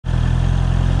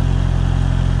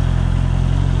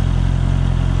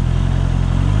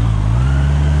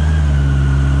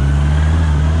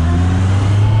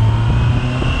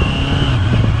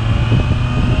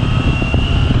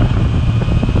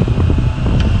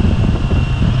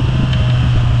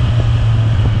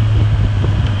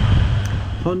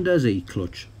Honda's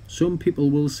e-clutch. Some people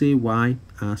will say why,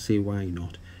 I say why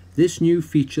not. This new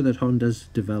feature that Honda's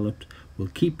developed will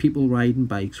keep people riding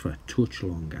bikes for a touch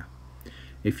longer.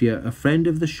 If you're a friend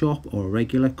of the shop or a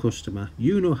regular customer,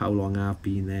 you know how long I've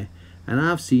been there, and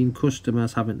I've seen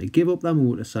customers having to give up their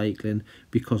motorcycling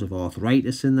because of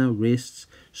arthritis in their wrists,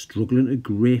 struggling to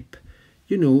grip,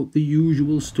 you know, the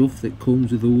usual stuff that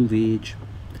comes with old age.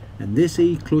 And this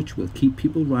e-clutch will keep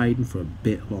people riding for a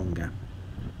bit longer.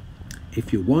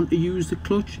 If you want to use the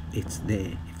clutch, it's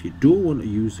there. If you don't want to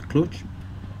use the clutch,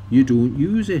 you don't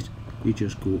use it. You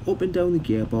just go up and down the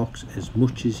gearbox as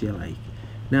much as you like.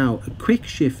 Now, a quick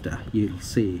shifter, you'll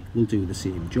see, will do the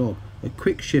same job. A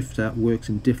quick shifter works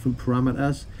in different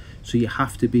parameters, so you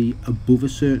have to be above a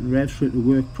certain rev for it to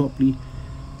work properly.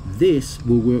 This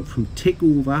will work from tick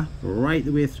over right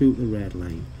the way through the red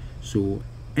line. So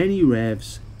any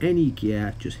revs, any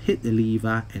gear, just hit the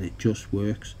lever and it just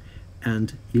works.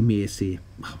 And you may say,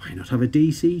 well, why not have a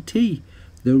DCT?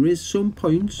 There is some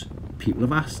points, people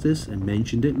have asked us and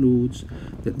mentioned it loads,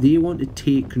 that they want to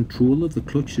take control of the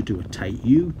clutch to do a tight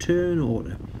U-turn or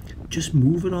to just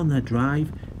move it on their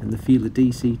drive, and they feel the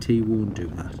DCT won't do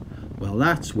that. Well,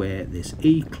 that's where this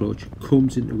e-clutch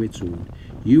comes into its own.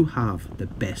 You have the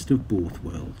best of both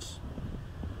worlds.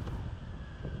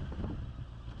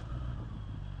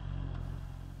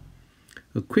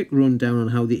 A quick rundown on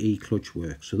how the e-clutch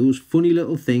works. So those funny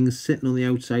little things sitting on the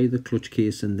outside of the clutch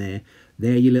case in there,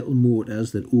 they're your little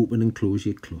motors that open and close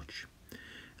your clutch.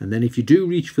 And then if you do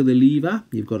reach for the lever,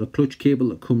 you've got a clutch cable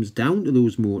that comes down to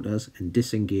those motors and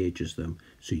disengages them.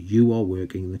 So you are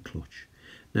working the clutch.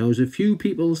 Now, as a few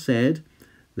people said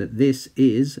that this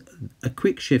is a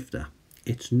quick shifter.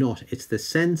 It's not. It's the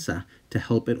sensor to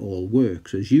help it all work.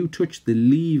 So as you touch the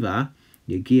lever,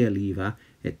 your gear lever,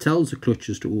 it tells the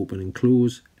clutches to open and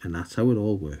close, and that's how it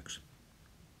all works.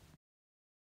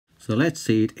 So let's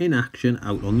see it in action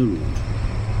out on the road.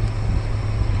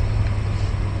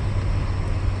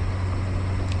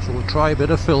 So we'll try a bit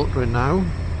of filtering now.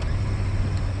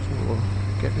 So we'll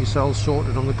get yourself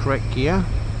sorted on the correct gear.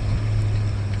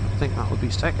 I think that will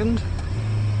be second.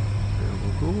 There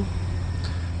we go.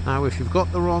 Now if you've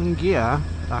got the wrong gear,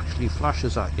 it actually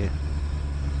flashes at you.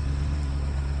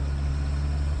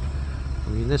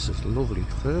 I mean, this is lovely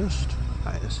first.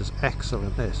 Right, this is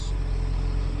excellent, this.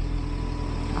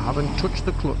 I haven't touched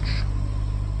the clutch.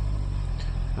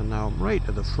 And now I'm right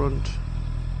to the front.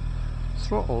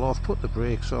 Throttle off, put the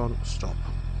brakes on, stop.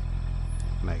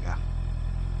 Mega.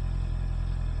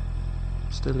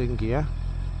 Still in gear.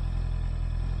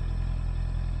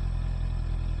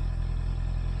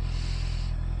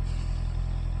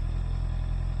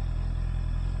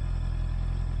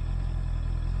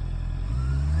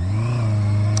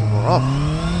 Off.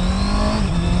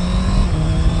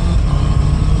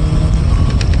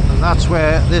 And that's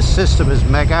where this system is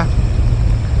mega.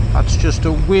 That's just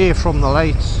away from the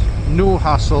lights, no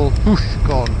hassle, whoosh,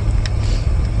 gone.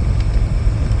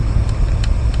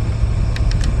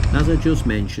 As I just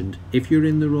mentioned, if you're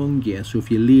in the wrong gear, so if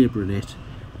you're labouring it,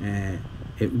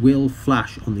 it will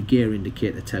flash on the gear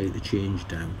indicator to tell you to change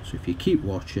down. So if you keep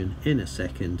watching, in a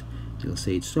second you'll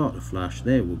see it start to flash.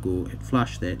 There we go, it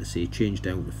flashed there to say change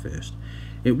down to first.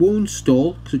 It won't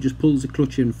stall because it just pulls the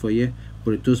clutch in for you,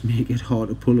 but it does make it hard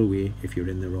to pull away if you're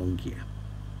in the wrong gear.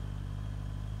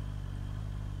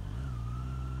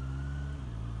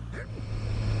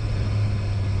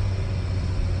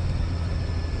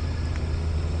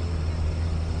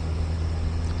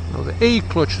 Now the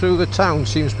e-clutch through the town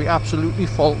seems to be absolutely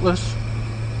faultless.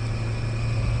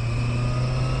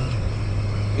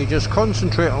 You just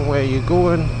concentrate on where you're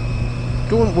going,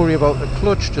 don't worry about the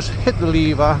clutch, just hit the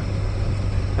lever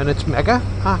and it's mega,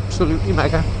 absolutely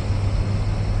mega.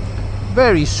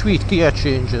 Very sweet gear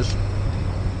changes,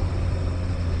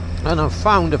 and I've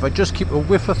found if I just keep a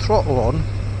whiff of throttle on,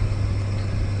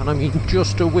 and I mean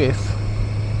just a whiff,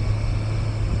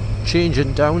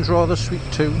 changing down's rather sweet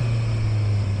too,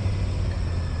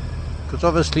 because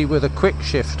obviously with a quick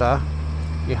shifter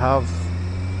you have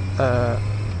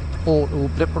auto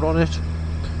blipper on it,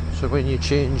 so when you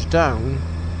change down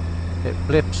it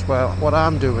blips. Well, what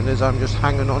I'm doing is I'm just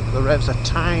hanging on to the revs a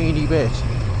tiny bit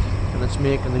and it's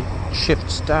making the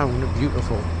shifts down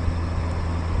beautiful.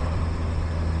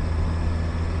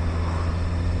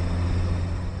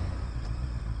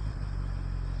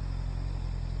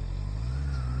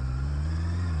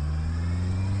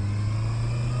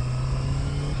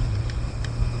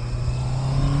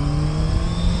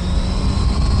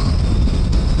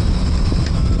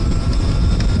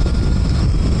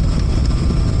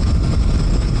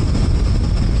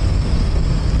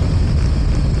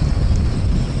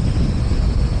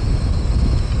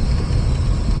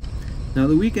 Now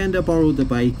the weekend I borrowed the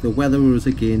bike, the weather was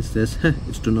against us.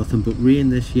 It's done nothing but rain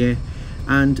this year,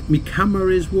 and my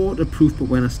camera is waterproof, but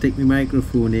when I stick my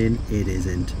microphone in, it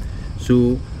isn't.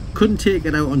 So couldn't take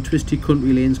it out on twisty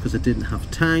country lanes because I didn't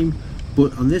have time.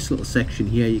 But on this little section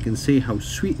here, you can see how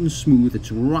sweet and smooth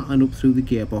it's rattling up through the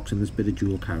gearbox in this bit of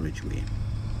dual carriageway.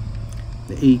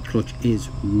 The E-clutch is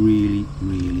really,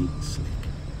 really slick.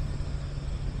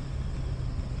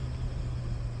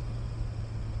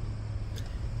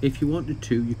 If you wanted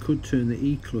to, you could turn the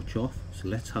E-clutch off, so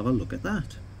let's have a look at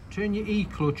that. Turn your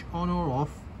E-clutch on or off,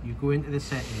 you go into the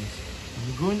settings.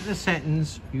 And you go into the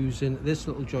settings using this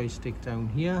little joystick down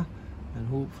here, and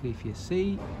hopefully if you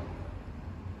see.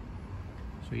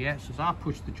 So yes, as I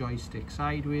push the joystick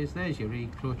sideways, there's your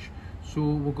E-clutch. So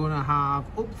we're going to have,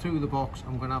 up through the box,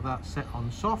 I'm going to have that set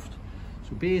on soft.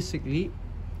 So basically,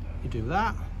 you do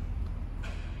that,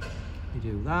 you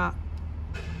do that.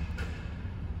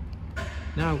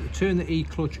 Now turn the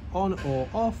E-clutch on or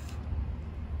off.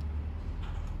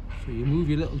 So you move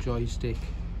your little joystick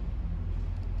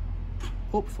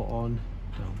up for on,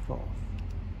 down for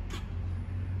off.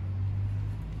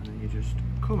 And then you just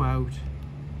come out,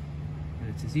 and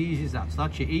it's as easy as that. So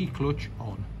that's your E-clutch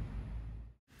on.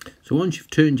 So once you've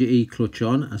turned your E-clutch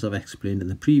on, as I've explained in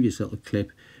the previous little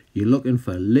clip, you're looking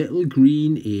for a little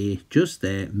green A just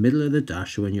there, middle of the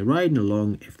dash. So when you're riding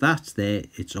along, if that's there,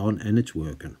 it's on and it's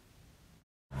working.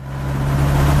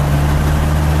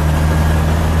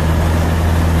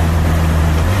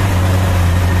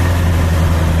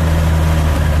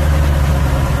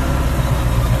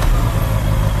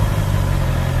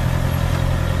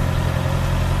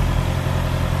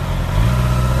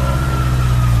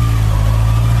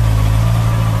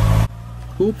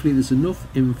 Hopefully there's enough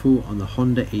info on the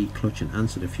Honda E-clutch and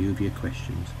answered a few of your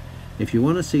questions. If you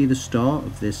want to see the start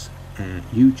of this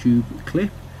YouTube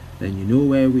clip, then you know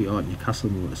where we are at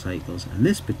Newcastle Motorcycles, and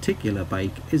this particular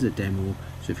bike is a demo,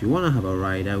 so if you want to have a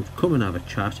ride out, come and have a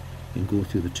chat and go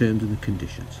through the terms and the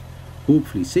conditions.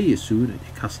 Hopefully see you soon at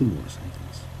Newcastle Motorcycles.